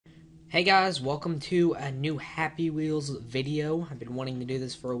Hey guys, welcome to a new Happywheels video. I've been wanting to do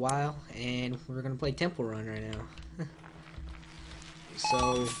this for a while, and we're gonna play Temple Run right now.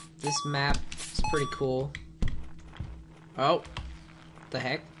 So, this map is pretty cool. Oh, what the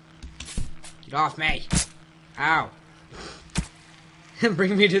heck? Get off me! Ow!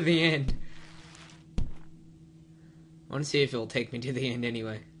 Bring me to the end. I wanna see if it'll take me to the end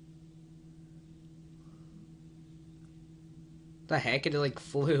anyway. What the heck? It like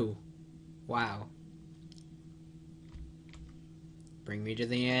flew. Wow. Bring me to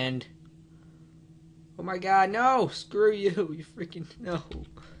the end. Oh my god, no! Screw you, you freaking no.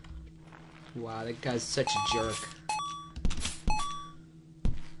 Wow, that guy's such a jerk.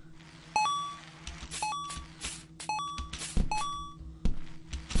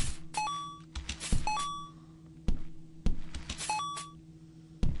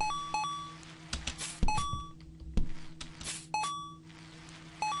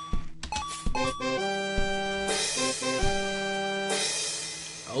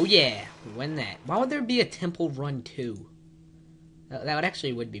 Oh yeah, we win that. Why would there be a Temple Run 2? That would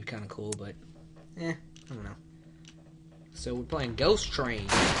actually be kind of cool, but I don't know. So we're playing Ghost Train.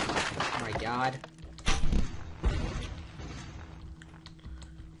 Oh my god.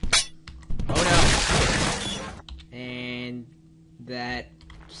 Oh no. And that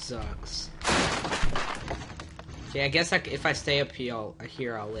sucks. Yeah, I guess if I stay up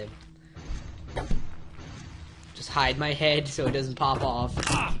here, I'll live. Just hide my head so it doesn't pop off.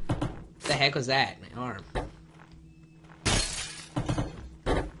 What the heck was that? My arm.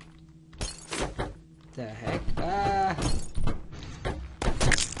 The heck?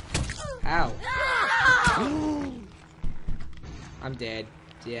 Ow. I'm dead.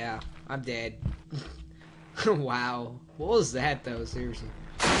 Yeah, I'm dead. Wow. What was that though? Seriously.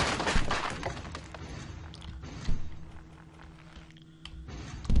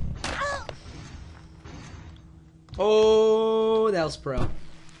 Oh, that was pro.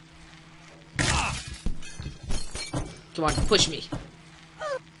 Come on, push me.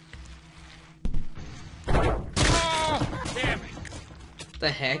 Damn it.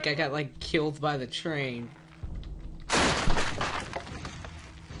 The heck? I got like killed by the train.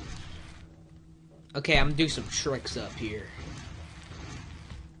 Okay, I'm gonna do some tricks up here.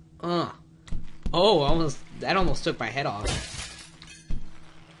 Oh, that almost took my head off.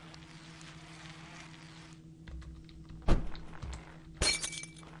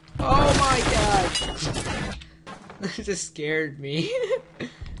 Oh my god! That just scared me.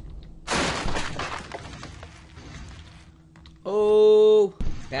 Oh,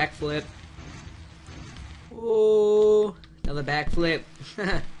 backflip. Oh, another backflip.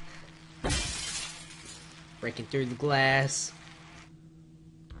 Breaking through the glass.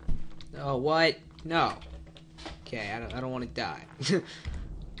 Oh, what? No. Okay, I don't want to die.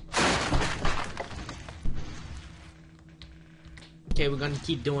 Okay, we're gonna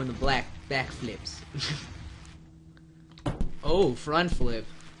keep doing the backflips. Oh, front flip.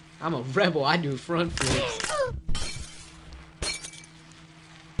 I'm a rebel, I do front flips.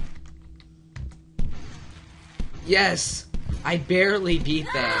 Yes! I barely beat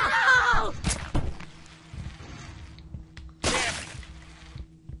that.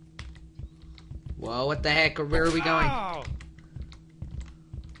 Whoa, what the heck? Where are we going?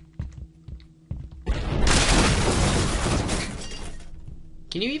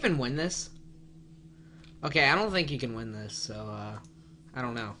 Can you even win this? Okay, I don't think you can win this, so, I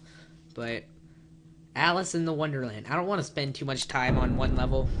don't know. But, Alice in the Wonderland. I don't want to spend too much time on one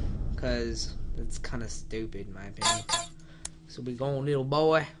level, because it's kind of stupid, in my opinion. So we going, little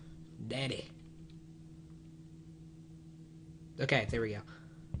boy. Daddy. Okay, there we go.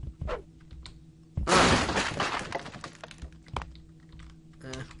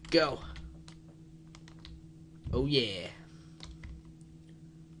 Go. Oh, yeah.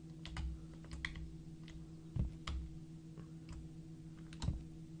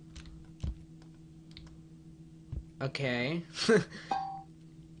 Okay.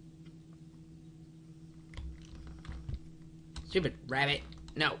 Stupid rabbit.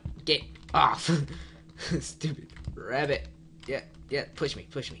 No, get off. Stupid rabbit. Yeah, push me.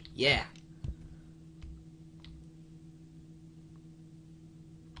 Yeah.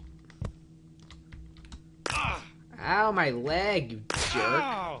 Ow, my leg, you jerk.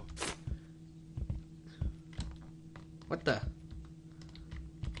 Ow. What the?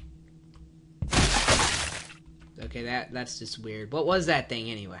 Okay, that's just weird. What was that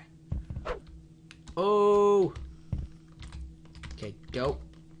thing anyway? Oh. Okay, go.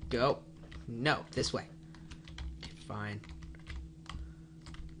 No, this way. Okay, fine.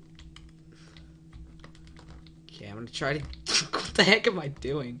 Okay, I'm gonna try to... What the heck am I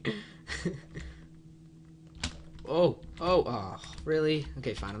doing? Oh, really?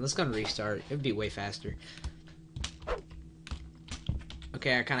 Okay, fine. I'm just gonna restart. It would be way faster.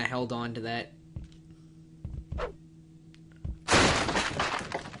 Okay, I kind of held on to that.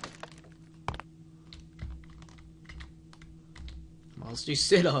 Well, let's do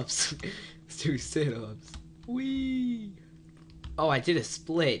sit-ups. Let's do sit-ups. Whee! Oh, I did a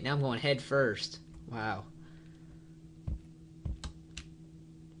split. Now I'm going head first. Wow.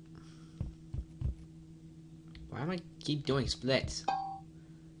 Why am I keep doing splits?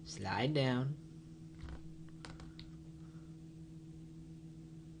 Slide down.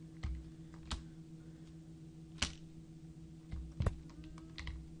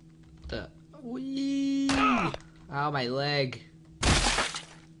 Whee! Ow, my leg.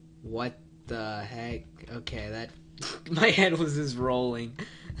 What the heck? Okay, that... my head was just rolling.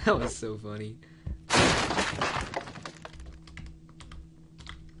 That was so funny.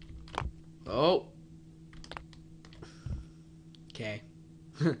 Oh! Okay.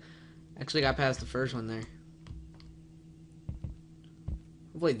 Actually got past the first one there.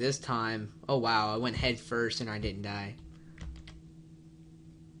 Hopefully this time... Oh wow, I went head first and I didn't die.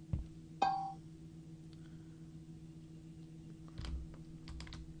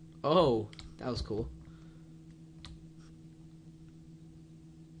 Oh, that was cool.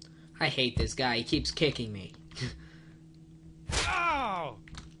 I hate this guy. He keeps kicking me. Oh!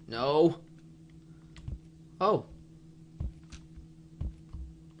 No. Oh.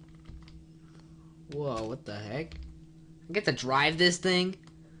 Whoa, what the heck? I get to drive this thing?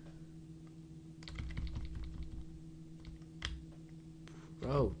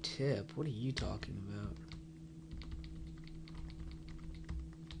 Pro tip. What are you talking about?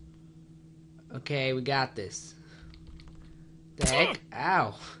 Okay, we got this. The heck?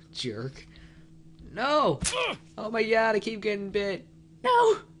 Ow, jerk. No! Oh my god, I keep getting bit.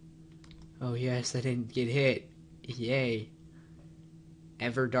 No! Oh yes, I didn't get hit. Yay.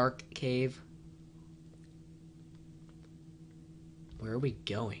 Everdark Cave. Where are we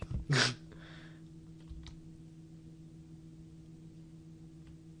going?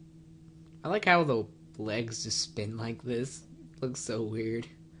 I like how the legs just spin like this. Looks so weird.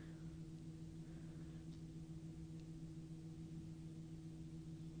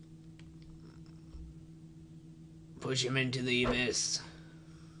 Push him into the abyss.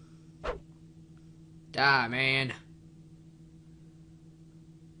 Die, man.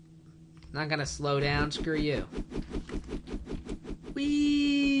 Not gonna slow down, screw you.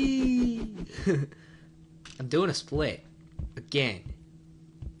 Whee! I'm doing a split. Again.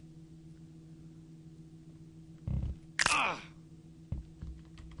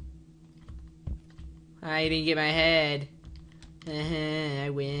 I didn't get my head. I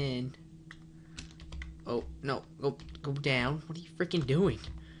win. Oh, no. Go down. What are you freaking doing?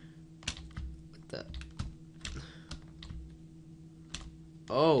 What the...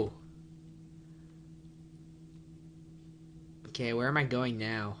 Oh. Okay, where am I going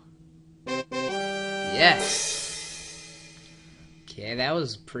now? Yes! Okay, that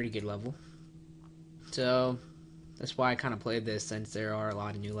was a pretty good level. So, that's why I kind of played this, since there are a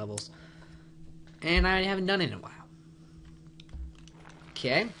lot of new levels. And I haven't done it in a while.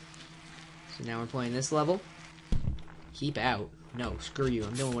 Okay. So now we're playing this level. Keep out. No, screw you.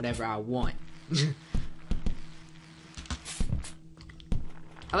 I'm doing whatever I want.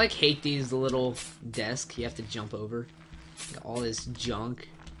 I like hate these little desks you have to jump over. All this junk.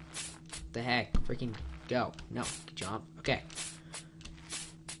 What the heck? Freaking go. No, jump. Okay.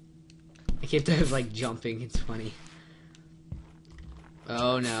 I keep like jumping. It's funny.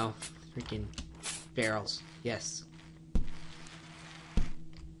 Oh no. Freaking barrels. Yes.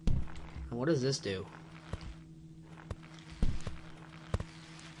 What does this do?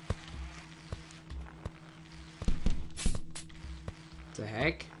 What the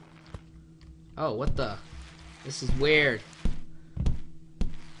heck? Oh, what the? This is weird.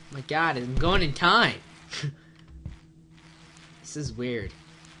 My god, I'm going in time. This is weird.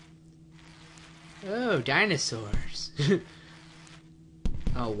 Oh, dinosaurs.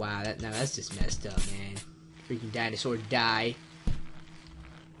 Oh wow, that's just messed up, man. Freaking dinosaur die.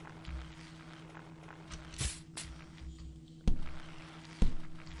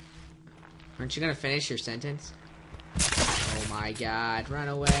 Aren't you gonna finish your sentence? Oh my god, run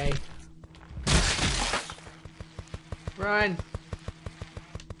away. Run!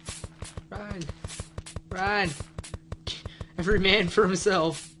 Run! Run! Every man for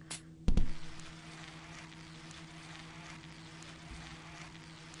himself.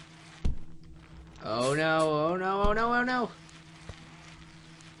 Oh no, oh no, oh no, oh no!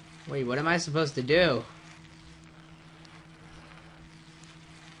 Wait, what am I supposed to do?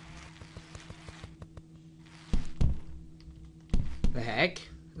 The heck?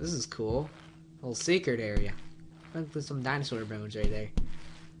 This is cool. A little secret area. I think there's some dinosaur bones right there.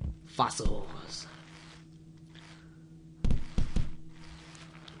 Fossils.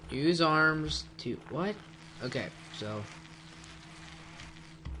 Use arms to... What? Okay, so...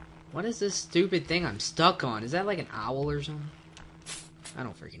 What is this stupid thing I'm stuck on? Is that like an owl or something? I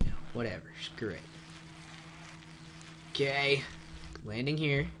don't freaking know. Whatever. Screw it. Okay. Landing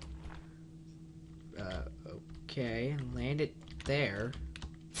here. Okay. Land it there.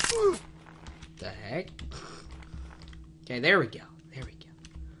 The heck? Okay, there we go. There we go.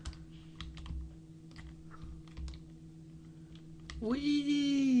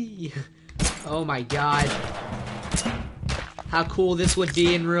 Whee! Oh my god. How cool this would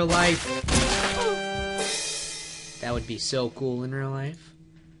be in real life. That would be so cool in real life.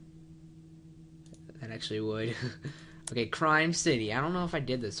 That actually would. Okay, Crime City. I don't know if I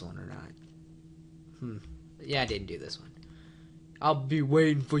did this one or not. Yeah, I didn't do this one. I'll be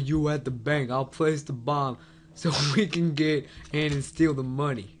waiting for you at the bank. I'll place the bomb so we can get in and steal the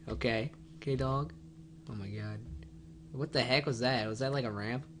money. Okay? Okay, dog? Oh my god. What the heck was that? Was that like a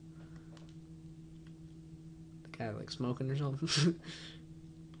ramp? The guy like smoking or something?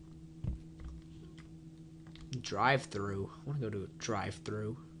 Drive-through. I want to go to a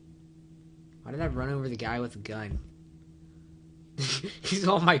drive-through. Why did I run over the guy with a gun? He's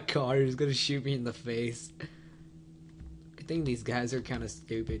on my car. He's gonna shoot me in the face. I think these guys are kind of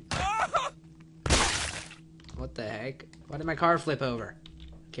stupid. What the heck? Why did my car flip over?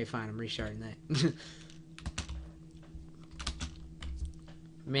 Okay, fine. I'm restarting that.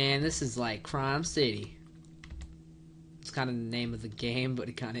 Man, this is like Crime City. It's kind of the name of the game, but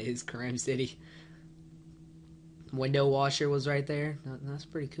it kind of is Crime City. Window washer was right there. That's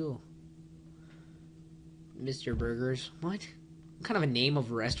pretty cool. Mr. Burgers. What kind of a name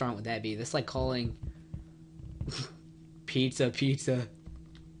of a restaurant would that be? That's like calling pizza. What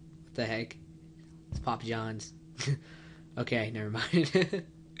the heck? It's Papa John's. Okay, never mind.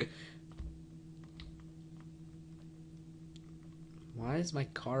 Why is my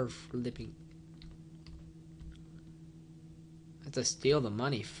car flipping? I have to steal the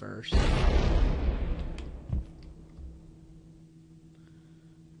money first.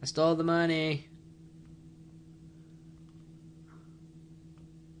 I stole the money.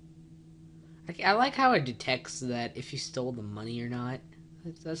 I like how it detects that if you stole the money or not.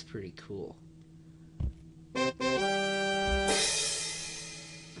 That's pretty cool.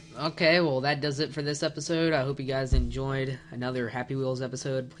 Okay, well that does it for this episode. I hope you guys enjoyed another Happy Wheels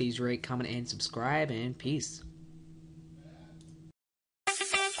episode. Please rate, comment, and subscribe, and peace.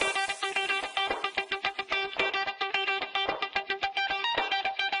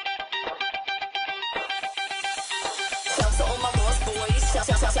 Shout to all my lost boys. Shout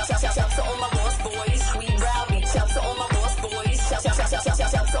to all my lost boys. We rowdy. Shout to all my lost boys. Shout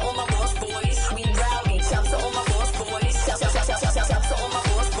to all my lost boys. We rowdy. Shout to all my lost boys. Shout to all my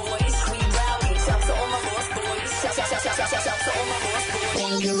lost boys. We rowdy. Shout to all my lost boys. Shout to all my lost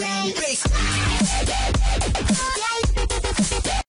boys.